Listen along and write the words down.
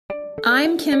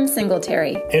I'm Kim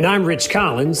Singletary. And I'm Rich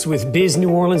Collins with Biz New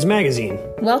Orleans Magazine.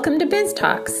 Welcome to Biz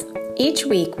Talks. Each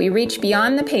week, we reach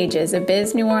beyond the pages of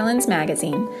Biz New Orleans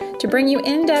Magazine to bring you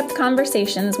in-depth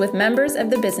conversations with members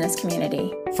of the business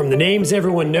community. From the names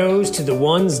everyone knows to the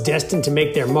ones destined to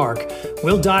make their mark,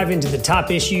 we'll dive into the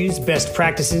top issues, best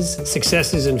practices,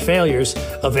 successes, and failures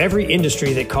of every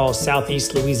industry that calls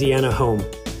Southeast Louisiana home.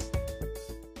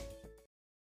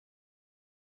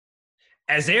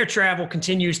 As air travel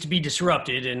continues to be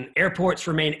disrupted and airports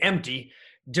remain empty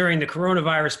during the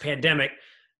coronavirus pandemic,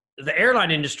 the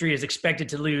airline industry is expected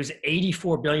to lose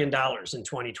 $84 billion in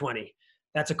 2020.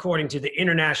 That's according to the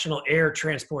International Air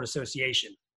Transport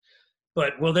Association.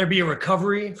 But will there be a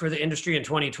recovery for the industry in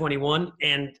 2021?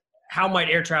 And how might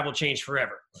air travel change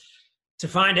forever? To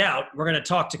find out, we're going to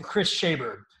talk to Chris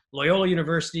Schaber, Loyola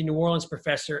University New Orleans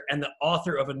professor and the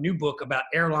author of a new book about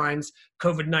airlines,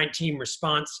 COVID-19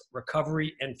 response,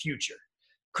 recovery, and future.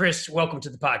 Chris, welcome to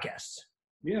the podcast.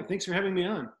 Yeah, thanks for having me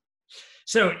on.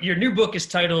 So your new book is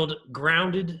titled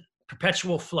Grounded: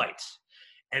 Perpetual Flight,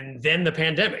 and then the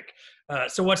Pandemic.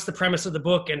 So what's the premise of the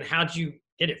book and how did you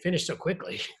get it finished so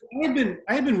quickly?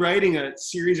 I had been writing a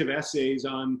series of essays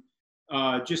on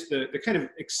just the kind of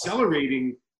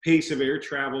accelerating pace of air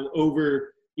travel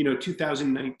over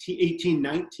 2018,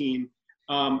 19.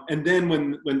 And then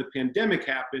when the pandemic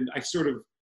happened, I sort of,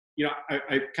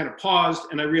 I kind of paused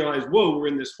and I realized, whoa, we're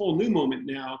in this whole new moment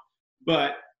now.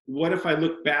 But what if I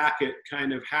look back at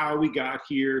kind of how we got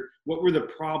here? What were the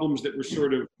problems that were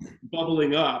sort of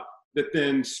bubbling up that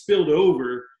then spilled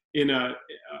over in a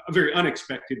very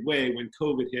unexpected way when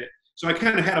COVID hit? So I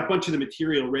kind of had a bunch of the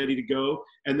material ready to go.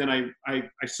 And then I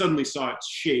suddenly saw its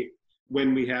shape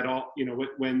when we had all,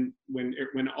 when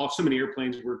so many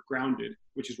airplanes were grounded,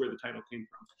 which is where the title came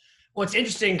from. Well, it's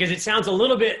interesting because it sounds a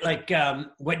little bit like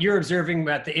what you're observing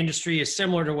about the industry is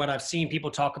similar to what I've seen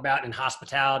people talk about in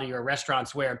hospitality or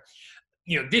restaurants where,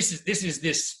 this is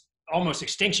this almost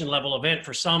extinction level event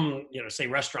for some, say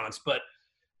restaurants, but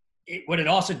what it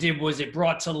also did was it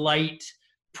brought to light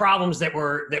problems that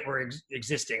were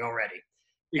existing already.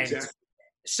 Exactly.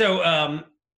 And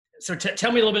so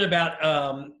tell me a little bit about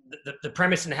the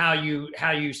premise and how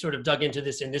you sort of dug into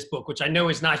this in this book, which I know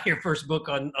is not your first book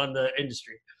on the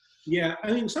industry. Yeah,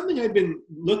 I mean, something I've been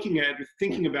looking at or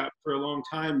thinking about for a long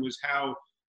time was how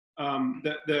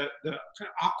the kind of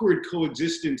awkward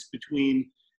coexistence between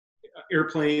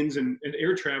airplanes and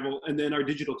air travel and then our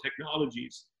digital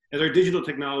technologies. As our digital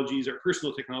technologies, our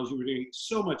personal technology were getting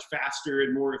so much faster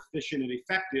and more efficient and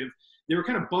effective, they were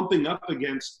kind of bumping up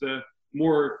against the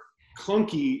more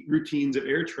clunky routines of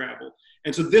air travel.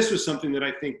 And so this was something that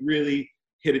I think really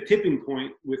hit a tipping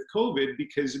point with COVID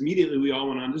because immediately we all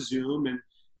went on to Zoom and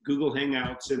Google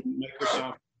Hangouts and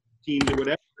Microsoft Teams or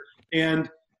whatever. And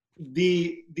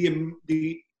we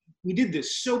did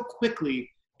this so quickly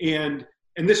and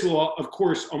this will of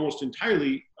course almost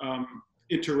entirely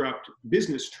interrupt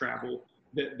business travel,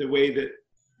 the way that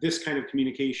this kind of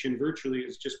communication virtually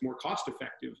is just more cost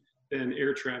effective than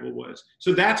air travel was.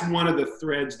 So that's one of the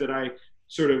threads that I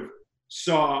sort of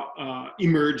saw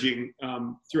emerging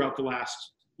throughout the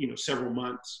last, several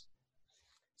months.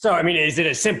 So, I mean, is it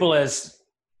as simple as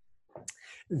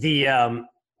the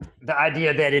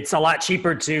idea that it's a lot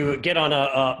cheaper to get on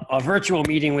a virtual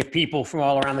meeting with people from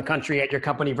all around the country at your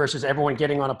company versus everyone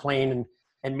getting on a plane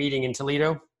and meeting in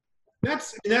Toledo?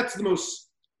 That's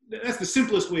the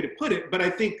simplest way to put it. But I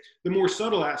think the more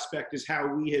subtle aspect is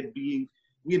how we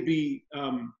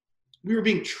were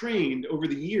being trained over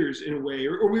the years in a way,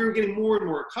 or we were getting more and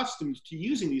more accustomed to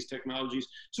using these technologies.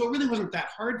 So it really wasn't that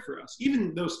hard for us,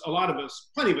 even though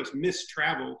plenty of us miss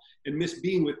travel and miss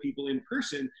being with people in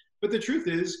person. But the truth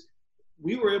is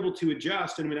we were able to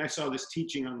adjust. And I mean, I saw this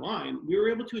teaching online. We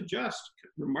were able to adjust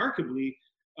remarkably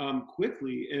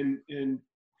quickly and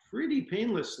pretty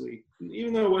painlessly,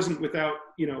 even though it wasn't without,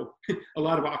 a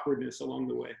lot of awkwardness along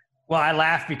the way. Well, I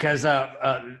laugh because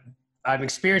I'm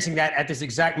experiencing that at this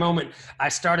exact moment. I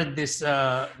started this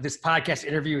podcast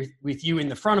interview with you in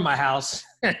the front of my house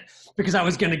because I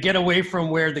was going to get away from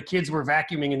where the kids were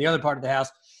vacuuming in the other part of the house.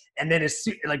 And then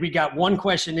we got one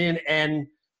question in and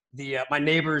my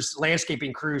neighbor's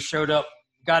landscaping crew showed up,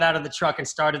 got out of the truck and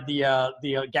started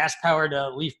the gas powered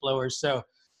leaf blowers. So,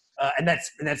 and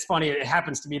that's funny. It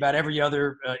happens to me about every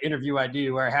other interview I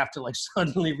do where I have to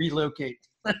suddenly relocate.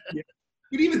 Yeah.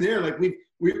 But even there,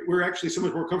 we're actually so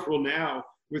much more comfortable now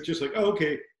with just oh,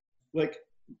 okay,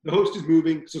 the host is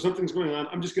moving, so something's going on.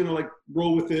 I'm just going to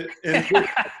roll with it. And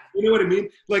you know what I mean?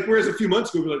 Whereas a few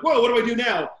months ago, we're whoa, what do I do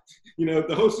now?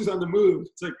 The host is on the move.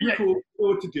 It's yeah. Cool,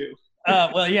 what to do.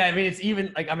 Well, yeah, I mean, it's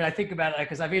even I think about it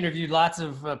because I've interviewed lots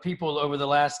of people over the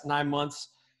last 9 months,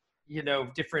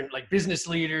 different like business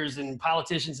leaders and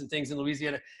politicians and things in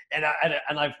Louisiana, and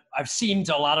I've seen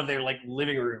to a lot of their like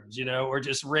living rooms, or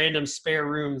just random spare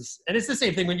rooms. And it's the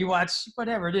same thing when you watch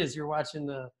whatever it is you're watching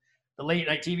the late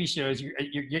night TV shows.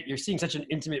 You're seeing such an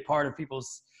intimate part of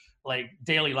people's like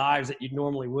daily lives that you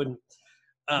normally wouldn't.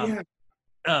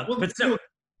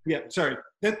 Yeah, sorry.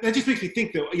 That just makes me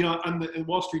think, though. On the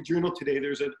Wall Street Journal today,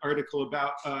 there's an article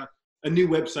about a new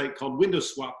website called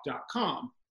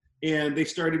windowswap.com, and they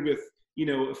started with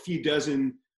a few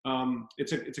dozen.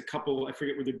 It's a couple. I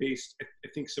forget where they're based. I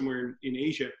think somewhere in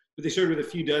Asia. But they started with a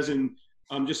few dozen,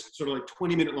 just sort of like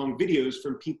 20-minute long videos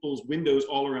from people's windows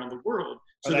all around the world,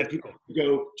 so that people could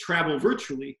go travel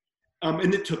virtually.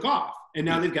 And it took off, and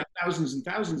now they've got thousands and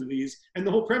thousands of these. And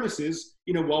the whole premise is,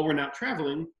 while we're not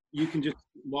traveling, you can just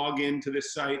log into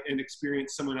this site and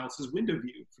experience someone else's window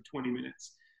view for 20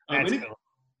 minutes.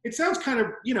 It sounds kind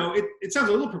of, it sounds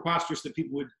a little preposterous that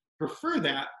people would prefer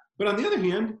that. But on the other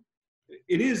hand,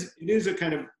 it is a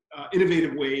kind of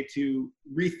innovative way to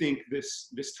rethink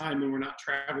this time when we're not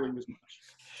traveling as much.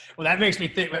 Well, that makes me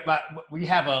think about, we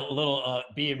have a little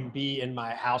B&B in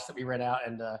my house that we rent out.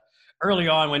 And early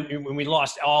on when we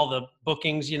lost all the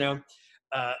bookings, there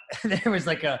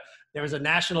was a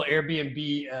national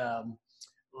Airbnb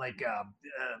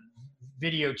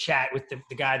video chat with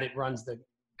the guy that runs the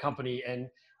company, and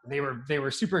they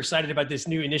were super excited about this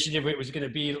new initiative. It was going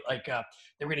to be like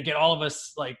they were going to get all of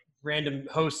us like random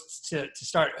hosts to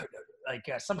start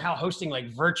somehow hosting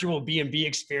like virtual B&B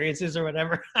experiences or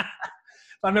whatever.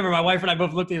 I remember my wife and I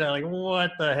both looked at it like,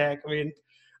 what the heck? I mean,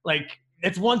 like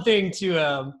it's one thing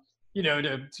to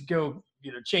go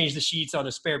change the sheets on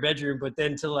a spare bedroom, but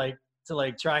then to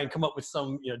try and come up with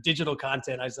some digital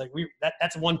content. I was like,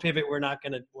 that's one pivot we're not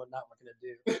gonna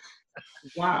do.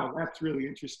 Wow, that's really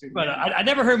interesting. But I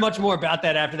never heard much more about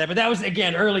that after that. But that was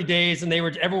again early days, and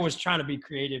everyone was trying to be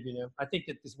creative. I think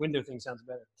that this window thing sounds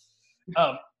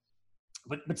better.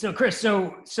 But so Chris,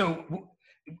 so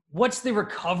what's the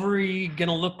recovery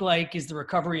gonna look like? Is the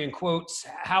recovery in quotes?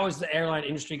 How is the airline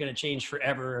industry gonna change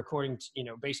forever, according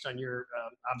to based on your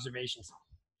observations?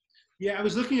 Yeah, I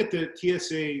was looking at the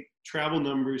TSA travel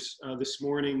numbers this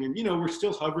morning, and we're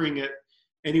still hovering at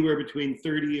anywhere between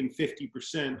 30 and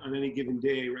 50% on any given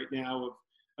day right now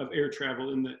of air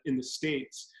travel in the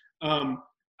States. I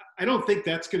don't think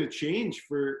that's going to change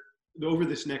over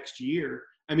this next year.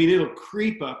 I mean, it'll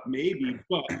creep up maybe,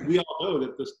 but we all know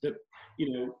that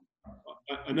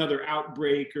another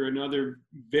outbreak or another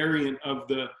variant of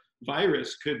the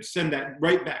virus could send that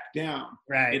right back down.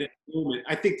 Right. At a moment.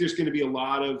 I think there's going to be a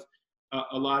lot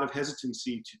of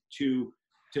hesitancy to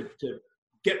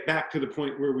get back to the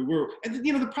point where we were. And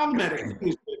the problematic thing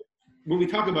is that when we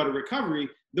talk about a recovery,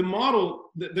 the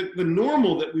model, the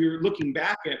normal that we were looking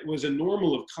back at was a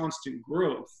normal of constant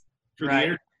growth for the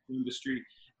air industry.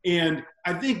 And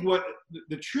I think what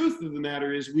the truth of the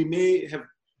matter is, we may have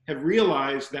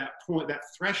realized that point, that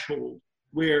threshold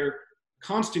where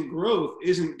constant growth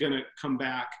isn't going to come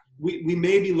back. We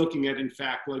may be looking at, in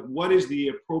fact, like what is the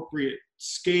appropriate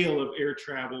scale of air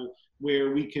travel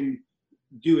where we can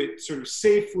do it sort of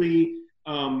safely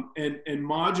and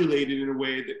modulate it in a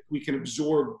way that we can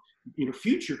absorb,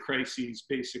 future crises,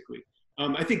 basically.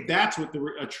 I think that's what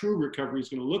a true recovery is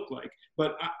going to look like,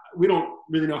 but we don't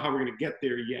really know how we're going to get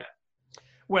there yet.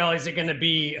 Well, is it going to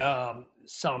be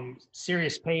some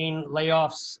serious pain,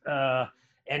 layoffs,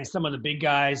 and some of the big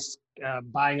guys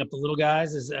buying up the little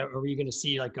guys? Are we going to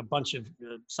see like a bunch of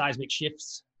seismic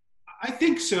shifts? I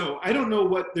think so. I don't know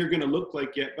what they're going to look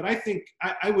like yet, but I think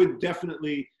I would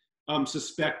definitely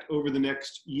suspect over the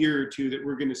next year or two that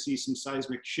we're going to see some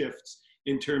seismic shifts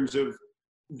in terms of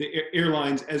the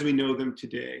airlines as we know them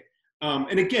today.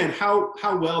 And again, how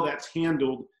well that's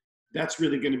handled, that's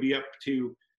really going to be up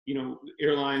to,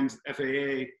 airlines,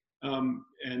 FAA,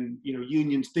 and,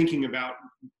 unions thinking about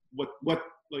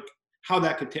how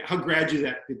that could how gradually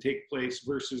that could take place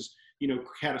versus,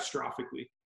 catastrophically.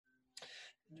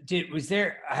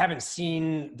 I haven't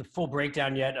seen the full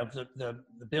breakdown yet of the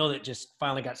bill that just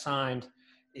finally got signed.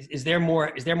 Is there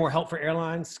more help for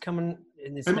airlines coming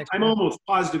in this next I'm almost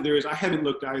positive there is. I haven't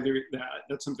looked either at that.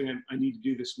 That's something I need to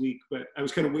do this week, but I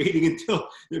was kind of waiting until,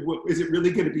 is it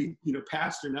really going to be,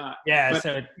 passed or not? Yeah.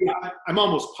 But, I'm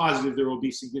almost positive there will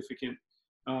be significant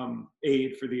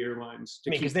aid for the airlines.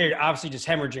 Because they're obviously just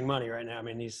hemorrhaging money right now. I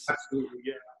mean, Absolutely.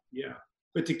 Yeah.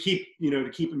 But to keep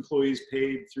employees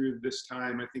paid through this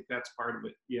time, I think that's part of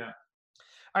it. Yeah.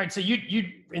 All right. So you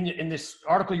in this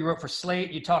article you wrote for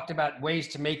Slate, you talked about ways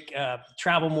to make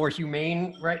travel more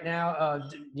humane right now.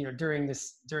 During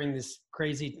this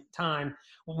crazy time.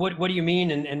 What do you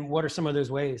mean, and what are some of those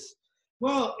ways?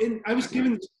 Well, and I was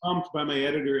given this prompt by my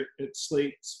editor at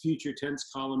Slate's Future Tense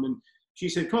column, and she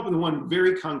said, come up with one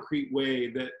very concrete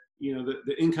way that, you know,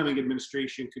 the incoming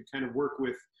administration could kind of work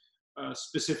with a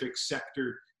specific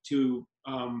sector to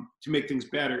make things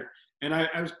better. And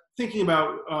I was thinking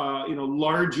about, you know,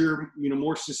 larger, you know,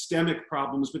 more systemic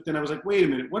problems, but then I was like, wait a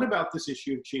minute, what about this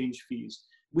issue of change fees?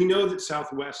 We know that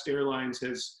Southwest Airlines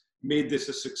has made this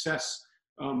a success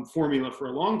formula for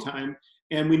a long time.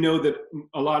 And we know that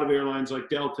a lot of airlines like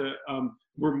Delta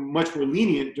were much more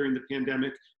lenient during the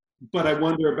pandemic. But I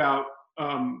wonder about,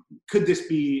 could this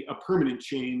be a permanent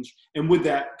change? And could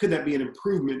that be an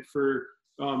improvement for,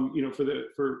 you know,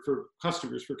 for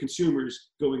customers, for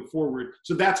consumers going forward?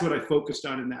 So that's what I focused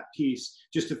on in that piece,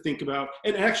 just to think about.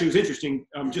 And actually it was interesting,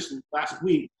 just last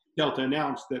week, Delta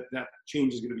announced that that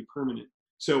change is going to be permanent.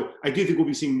 So I do think we'll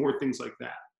be seeing more things like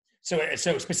that.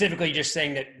 So specifically just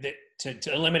saying that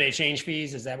to eliminate change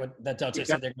fees, is that what that Delta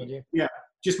said they're going to do? Yeah,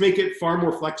 just make it far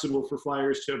more flexible for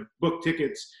flyers to book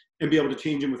tickets and be able to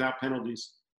change them without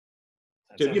penalties.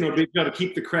 To, you know, be able to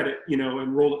keep the credit, you know,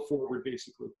 and roll it forward,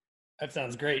 basically. That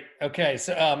sounds great. Okay,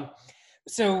 so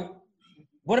so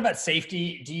what about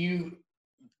safety? Do you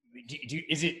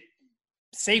is it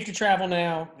safe to travel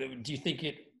now? Do you think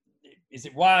is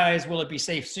it wise? Will it be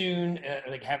safe soon?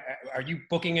 Are you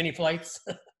booking any flights?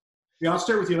 Yeah, I'll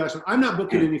start with your last one. I'm not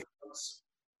booking any flights.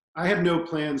 I have no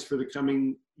plans for the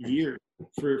coming year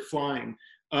for flying.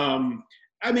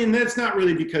 I mean, that's not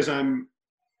really because I'm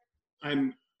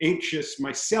anxious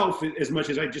myself as much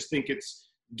as I just think it's,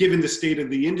 given the state of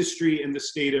the industry and the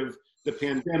state of the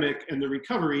pandemic and the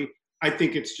recovery, I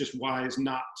think it's just wise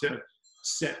not to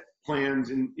set plans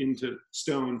into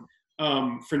stone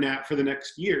for the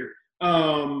next year.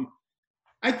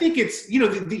 I think it's, you know,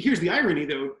 here's the irony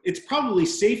though. It's probably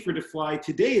safer to fly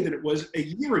today than it was a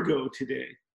year ago today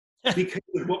because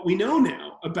of what we know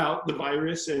now about the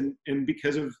virus and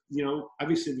because of, you know,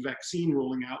 obviously the vaccine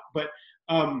rolling out. But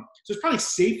so it's probably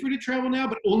safer to travel now,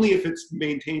 but only if it's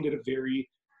maintained at a very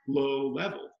low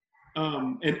level.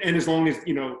 And as long as,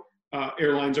 you know,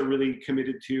 airlines are really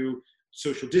committed to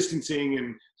social distancing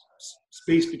and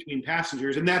space between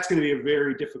passengers. And that's going to be a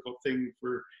very difficult thing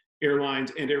for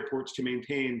airlines and airports to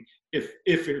maintain if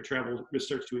air travel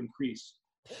starts to increase.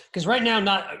 Because right now,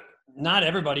 not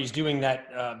everybody's doing that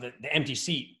the empty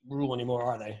seat rule anymore,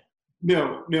 are they?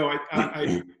 No.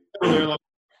 I airlines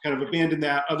kind of abandoned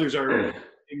that. Others are going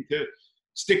to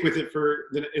stick with it for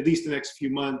at least the next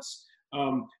few months.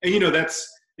 And you know,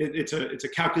 it's a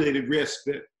calculated risk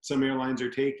that some airlines are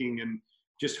taking, and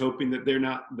just hoping that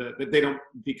that they don't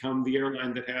become the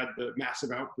airline that had the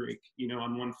massive outbreak, you know,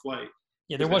 on one flight.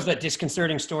 Yeah, there was that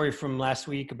disconcerting story from last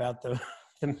week about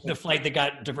the flight that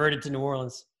got diverted to New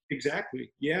Orleans.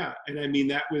 Exactly. Yeah, and I mean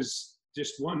that was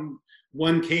just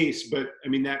one case, but I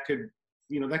mean that could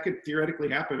theoretically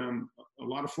happen on a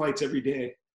lot of flights every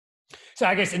day. So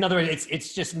I guess in other words,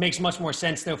 it's just makes much more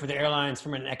sense though for the airlines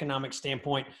from an economic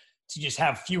standpoint to just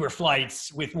have fewer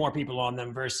flights with more people on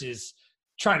them versus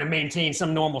trying to maintain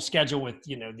some normal schedule with,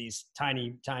 you know, these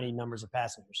tiny numbers of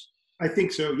passengers. I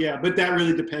think so, yeah, but that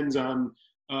really depends on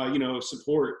you know,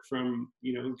 support from,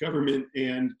 you know, government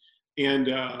and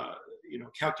you know,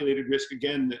 calculated risk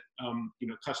again that you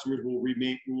know, customers will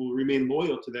remain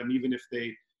loyal to them even if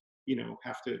they, you know,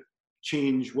 have to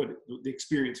change what the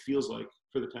experience feels like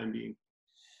for the time being.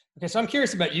 Okay, so I'm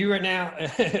curious about you right now.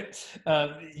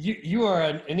 You are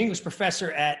an English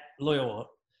professor at Loyola,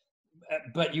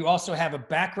 but you also have a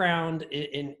background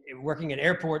in working at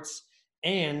airports,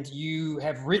 and you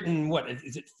have written, what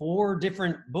is it, 4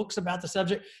 different books about the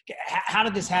subject? How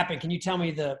did this happen? Can you tell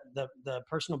me the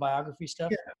personal biography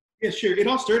stuff? Yeah, sure. It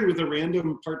all started with a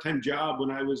random part-time job when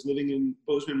I was living in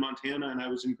Bozeman, Montana, and I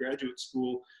was in graduate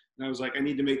school. And I was like, I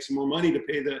need to make some more money to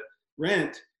pay the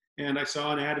rent. And I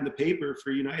saw an ad in the paper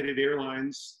for United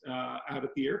Airlines out at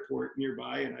the airport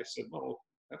nearby. And I said, well,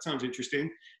 that sounds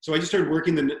interesting. So I just started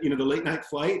working the late night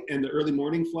flight and the early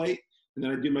morning flight. And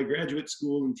then I do my graduate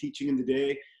school and teaching in the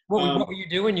day. What were you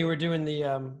doing? You were doing the...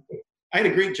 I had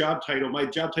a great job title. My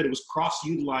job title was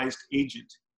cross-utilized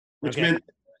agent, which meant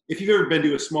if you've ever been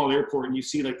to a small airport and you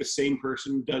see like the same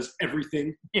person does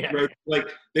everything, right? Like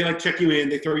they like check you in,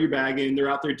 they throw your bag in, they're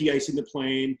out there de-icing the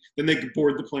plane, then they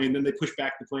board the plane, then they push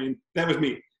back the plane. That was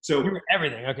me. So you were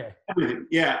everything, okay. Everything,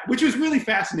 yeah, which was really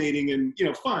fascinating and, you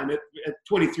know, fun at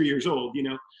 23 years old, you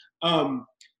know.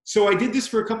 So I did this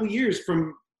for a couple of years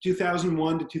from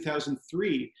 2001 to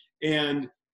 2003. And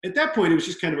at that point, it was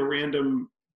just kind of a random,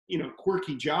 you know,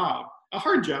 quirky job, a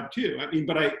hard job too. I mean,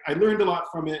 but I learned a lot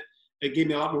from it. It gave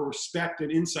me a lot more respect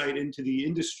and insight into the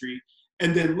industry.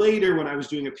 And then later, when I was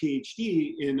doing a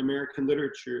PhD in American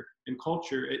literature and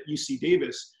culture at UC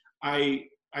Davis, I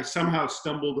somehow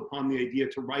stumbled upon the idea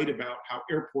to write about how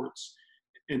airports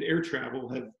and air travel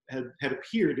had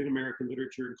appeared in American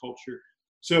literature and culture.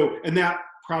 So, and that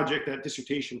project, that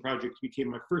dissertation project, became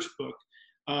my first book.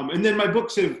 And then my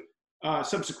books have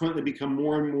subsequently become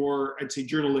more and more, I'd say,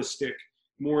 journalistic,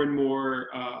 more and more,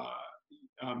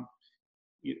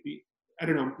 I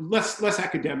don't know, less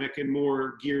academic and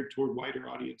more geared toward wider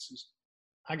audiences.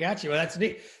 I got you. Well, that's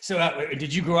neat. So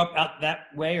did you grow up out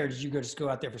that way, or did you just go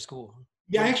out there for school?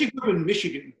 Yeah, I actually grew up in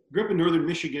Michigan, northern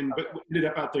Michigan, but ended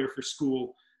up out there for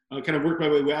school. Kind of worked my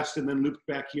way west and then looped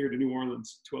back here to New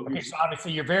Orleans 12 years ago. So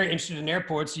obviously you're very interested in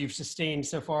airports. You've sustained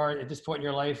so far at this point in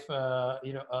your life, a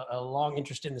long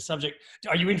interest in the subject.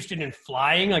 Are you interested in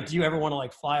flying? Like, do you ever want to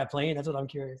like fly a plane? That's what I'm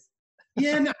curious.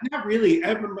 Yeah, not really.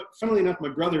 Funnily enough, my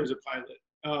brother is a pilot.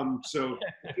 So,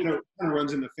 kind of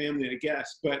runs in the family, I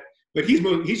guess, but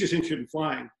he's just interested in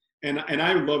flying. And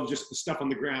I love just the stuff on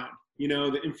the ground,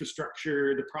 the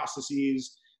infrastructure, the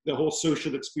processes, the whole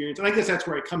social experience. And I guess that's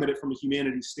where I come at it from a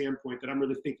humanities standpoint, that I'm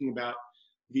really thinking about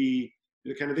the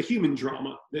kind of the human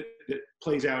drama that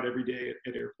plays out every day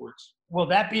at airports. Well,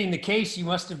 that being the case, you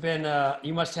must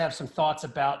have some thoughts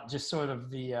about just sort of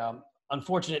the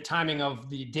unfortunate timing of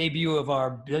the debut of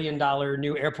our $1 billion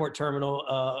new airport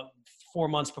terminal 4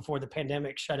 months before the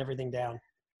pandemic shut everything down.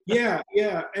 Yeah.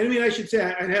 I mean, I should say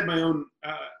I had my own,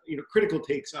 critical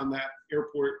takes on that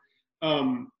airport.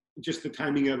 Just the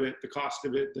timing of it, the cost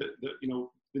of it,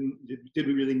 did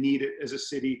we really need it as a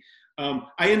city? I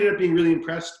ended up being really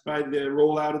impressed by the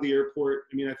rollout of the airport.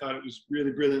 I mean, I thought it was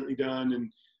really brilliantly done and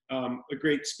a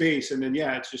great space. And then,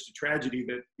 it's just a tragedy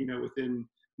that, within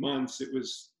months it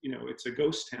was, it's a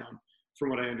ghost town from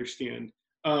what I understand.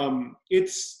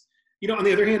 It's, on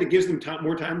the other hand, it gives them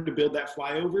more time to build that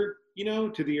flyover,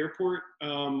 to the airport.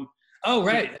 Oh,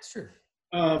 right. That's true.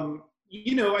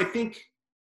 I think,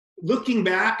 looking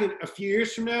back a few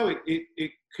years from now,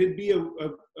 it could be a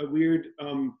weird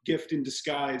gift in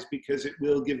disguise, because it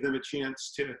will give them a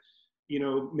chance to,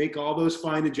 make all those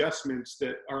fine adjustments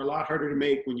that are a lot harder to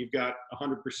make when you've got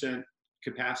 100%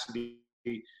 capacity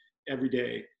every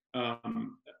day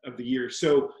of the year.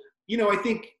 So, I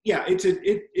think,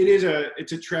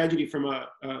 it's a tragedy from a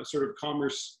sort of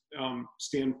commerce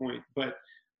standpoint, but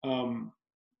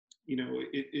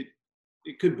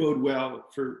it could bode well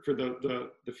for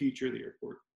the future of the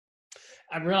airport.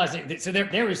 I'm realizing that, so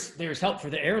there's help for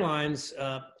the airlines.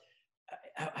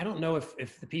 I don't know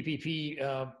if the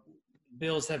PPP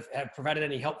bills have provided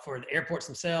any help for the airports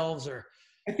themselves, or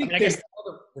I guess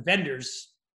the vendors.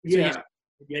 Yeah.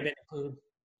 So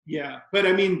yeah, but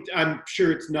I mean, I'm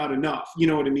sure it's not enough. You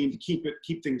know what I mean? To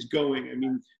keep things going. I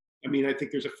mean, I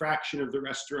think there's a fraction of the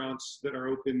restaurants that are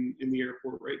open in the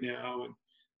airport right now,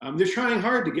 and they're trying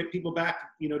hard to get people back,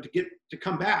 to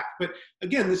come back. But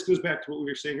again, this goes back to what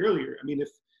we were saying earlier. I mean,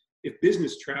 if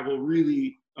business travel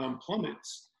really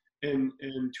plummets and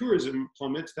tourism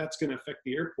plummets, that's going to affect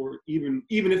the airport, even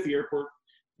if the airport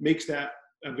makes that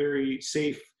a very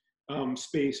safe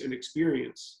space and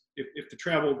experience. If the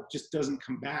travel just doesn't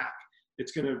come back,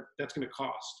 that's going to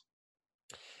cost.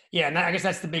 Yeah, and I guess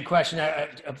that's the big question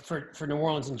for New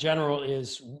Orleans in general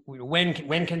is when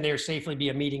can there safely be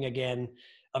a meeting again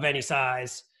of any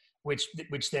size, which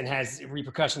then has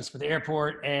repercussions for the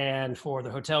airport and for the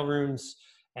hotel rooms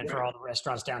and for all the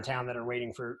restaurants downtown that are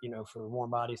waiting for for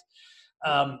warm bodies.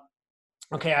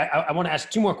 Okay, I want to ask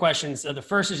two more questions. The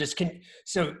first is just can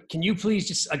you please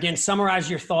just again summarize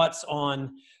your thoughts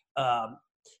on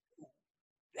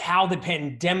how the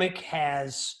pandemic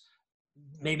has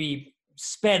maybe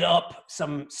sped up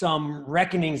some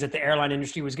reckonings that the airline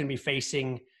industry was going to be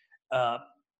facing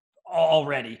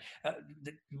already.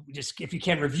 Just if you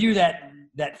can review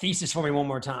that thesis for me one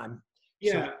more time.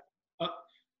 Yeah.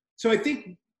 So I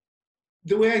think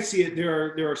the way I see it,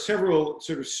 there are several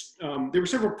there were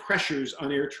several pressures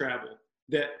on air travel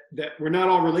that were not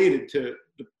all related to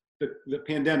the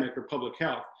pandemic or public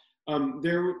health.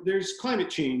 There's climate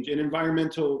change and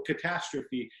environmental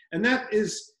catastrophe, and that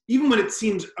is, even when it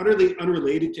seems utterly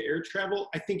unrelated to air travel,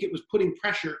 I think it was putting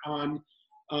pressure on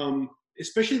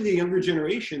especially the younger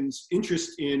generation's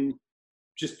interest in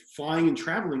just flying and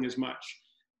traveling as much.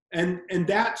 And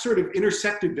that sort of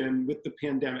intersected then with the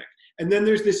pandemic. And then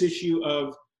there's this issue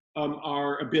of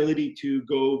our ability to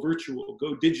go virtual,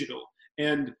 go digital,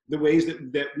 and the ways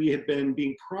that we had been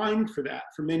being primed for that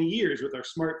for many years with our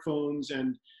smartphones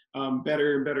and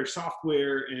better and better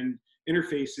software and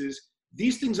interfaces.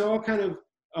 These things all kind of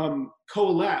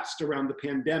coalesced around the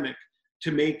pandemic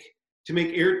to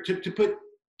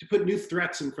to put new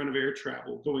threats in front of air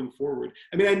travel going forward.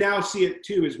 I mean, I now see it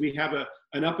too, as we have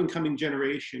an up and coming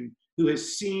generation who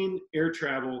has seen air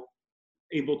travel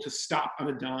able to stop on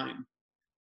a dime.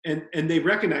 And they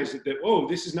recognize that, oh,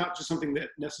 this is not just something that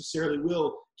necessarily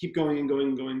will keep going and going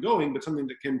and going and going, but something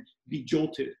that can be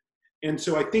jolted. And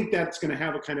so I think that's going to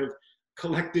have a kind of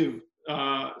collective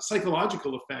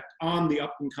psychological effect on the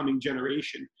up and coming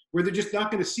generation, where they're just not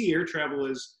going to see air travel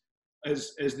as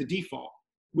the default,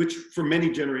 which for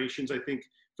many generations, I think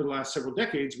for the last several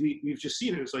decades, we've just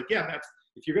seen it. It's like, yeah,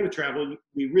 if you're going to travel,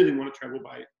 we really want to travel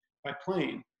by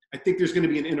plane. I think there's going to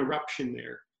be an interruption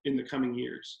there in the coming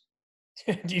years.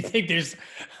 Do you think there's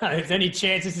any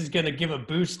chance this is going to give a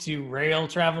boost to rail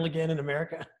travel again in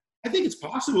America? I think it's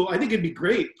possible. I think it'd be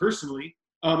great, personally.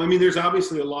 I mean, there's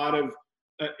obviously a lot of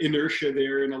inertia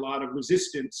there and a lot of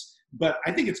resistance, but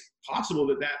I think it's possible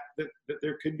that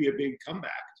there could be a big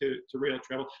comeback to rail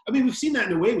travel. I mean, we've seen that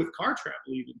in a way with car travel,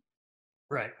 even.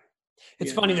 Right.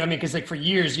 It's funny though. I mean, because like for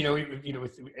years,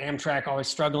 with Amtrak always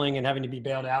struggling and having to be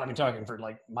bailed out. I mean, talking for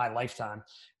like my lifetime,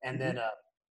 and then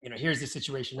here's the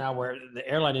situation now where the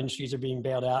airline industries are being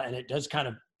bailed out, and it does kind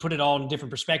of put it all in a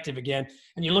different perspective again.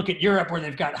 And you look at Europe, where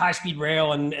they've got high-speed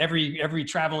rail, and every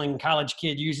traveling college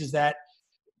kid uses that.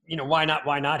 Why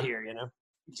not here?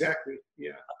 Exactly.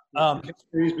 Yeah.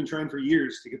 California's been trying for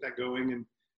years to get that going, and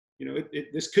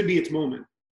this could be its moment.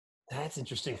 That's an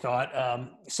interesting thought.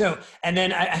 And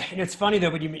then it's funny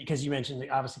though, because you mentioned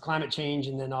obviously climate change,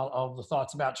 and then all the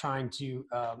thoughts about trying to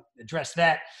address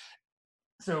that.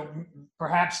 So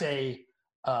perhaps a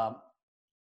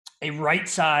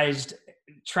right-sized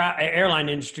airline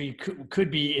industry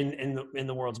could be in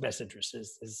the world's best interest.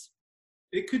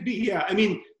 It could be, yeah. I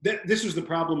mean, this was the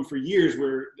problem for years,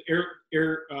 where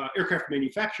aircraft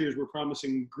manufacturers were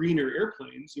promising greener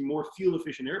airplanes, more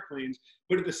fuel-efficient airplanes,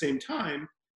 but at the same time,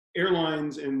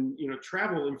 airlines and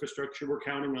travel infrastructure were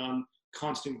counting on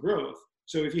constant growth.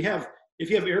 So if you have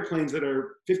airplanes that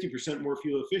are 50% more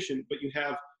fuel efficient, but you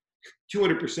have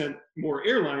 200% more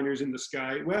airliners in the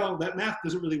sky, well, that math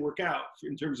doesn't really work out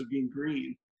in terms of being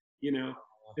green, And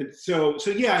so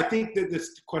yeah, I think that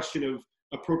this question of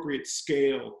appropriate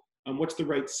scale, what's the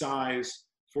right size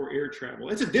for air travel?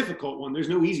 It's a difficult one. There's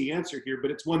no easy answer here,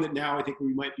 but it's one that now I think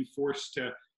we might be forced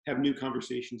to have new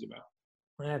conversations about.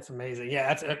 That's amazing.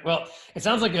 Yeah, it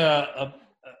sounds like a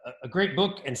great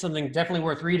book and something definitely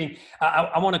worth reading.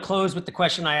 I want to close with the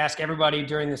question I ask everybody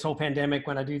during this whole pandemic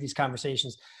when I do these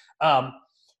conversations,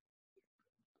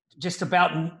 just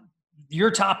about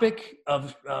your topic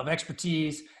of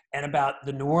expertise and about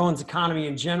the New Orleans economy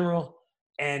in general,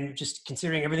 and just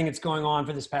considering everything that's going on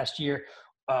for this past year.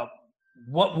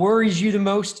 What worries you the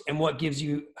most, and what gives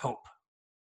you hope?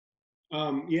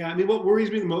 Yeah, I mean, what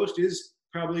worries me the most is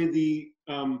probably the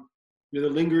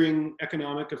lingering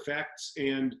economic effects.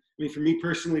 And I mean, for me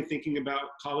personally, thinking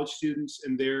about college students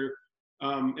and their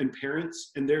and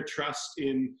parents and their trust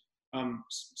in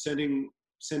sending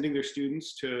their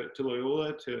students to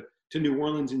Loyola, to New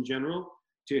Orleans in general,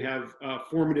 to have a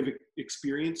formative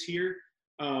experience here,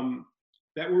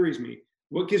 that worries me.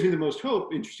 What gives me the most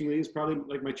hope, interestingly, is probably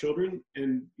like my children,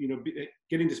 and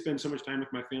getting to spend so much time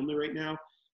with my family right now.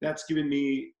 That's given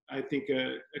me, I think,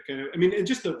 a kind of, I mean, and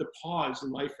just the pause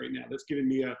in life right now, that's given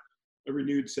me a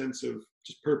renewed sense of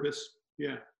just purpose.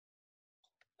 Yeah.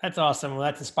 That's awesome. Well,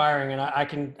 that's inspiring. And I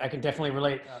can definitely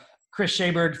relate. Chris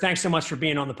Schaberg, thanks so much for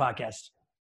being on the podcast.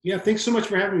 Yeah. Thanks so much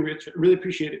for having me, Rich. I really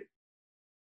appreciate it.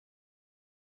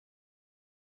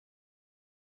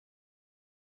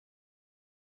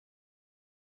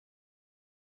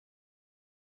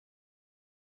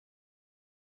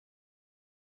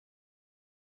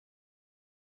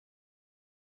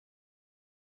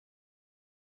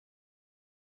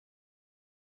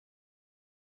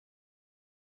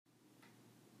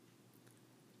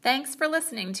 Thanks for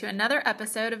listening to another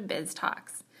episode of Biz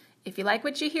Talks. If you like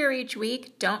what you hear each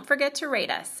week, don't forget to rate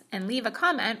us and leave a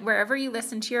comment wherever you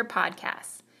listen to your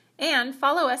podcasts. And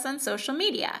follow us on social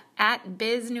media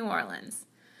 @BizNewOrleans.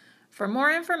 For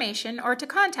more information or to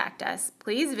contact us,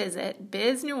 please visit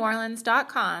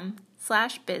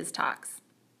bizneworleans.com/biztalks.